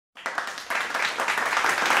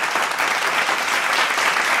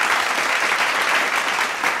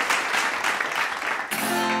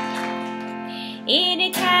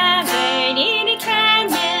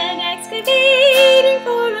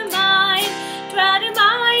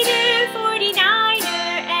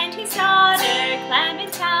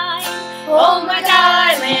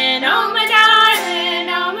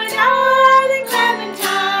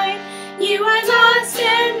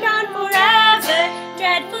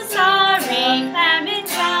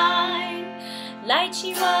Clementine. Light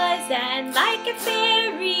she was and like a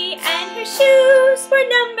fairy, and her shoes were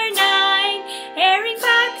number 9. Herring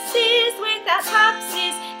boxes without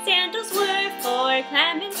topses, sandals were for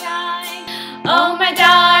Clementine. Oh my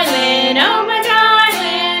darling, oh my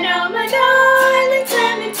darling, oh my darling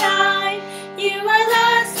Clementine, you are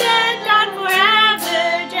lost and gone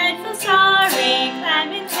forever, dreadful sorry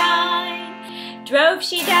Clementine. Drove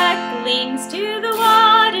she ducklings to the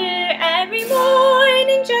water every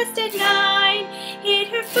morning just at 9, hit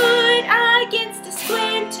her foot against a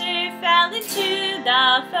splinter, fell into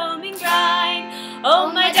the foaming brine.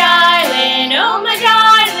 Oh my darling, oh my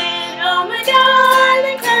darling, oh my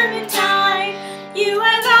darling Clementine, you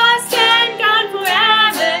are lost and gone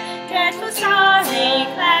forever, dreadful sorry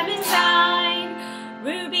Clementine.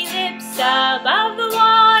 Ruby lips above the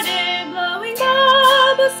water, blowing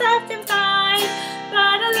bubbles soft and fine,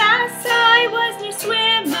 but alas I was no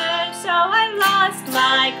swimmer, so I lost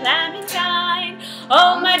my Clementine.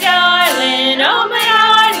 Oh my darling, oh my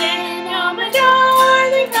darling, oh my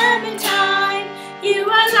darling Clementine, you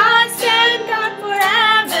are lost and gone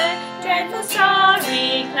forever, dreadful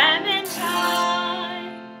sorry Clementine.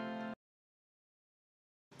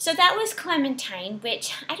 So that was Clementine,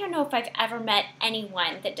 which I don't know if I've ever met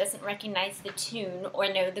anyone that doesn't recognize the tune or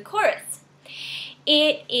know the chorus.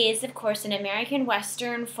 It is, of course, an American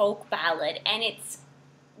Western folk ballad, and it's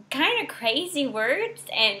kind of crazy words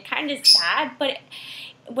and kind of sad, but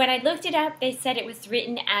when I looked it up, they said it was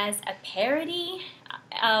written as a parody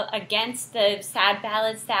against the sad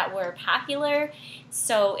ballads that were popular,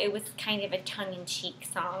 so it was kind of a tongue-in-cheek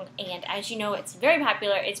song, and as you know, it's very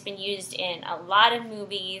popular. It's been used in a lot of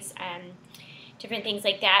movies and different things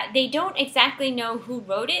like that. They don't exactly know who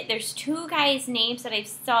wrote it. There's 2 guys' names that I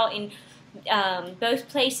saw in both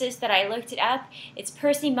places that I looked it up. It's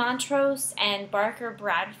Percy Montrose and Barker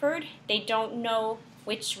Bradford. They don't know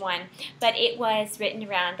which one, but it was written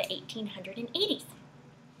around the 1880s.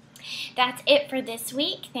 That's it for this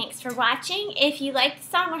week. Thanks for watching. If you like the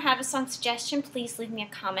song or have a song suggestion, please leave me a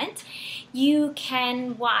comment. You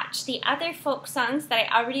can watch the other folk songs that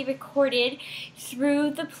I already recorded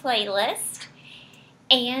through the playlist,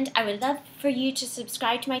 and I would love for you to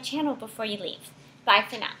subscribe to my channel before you leave. Bye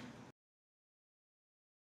for now.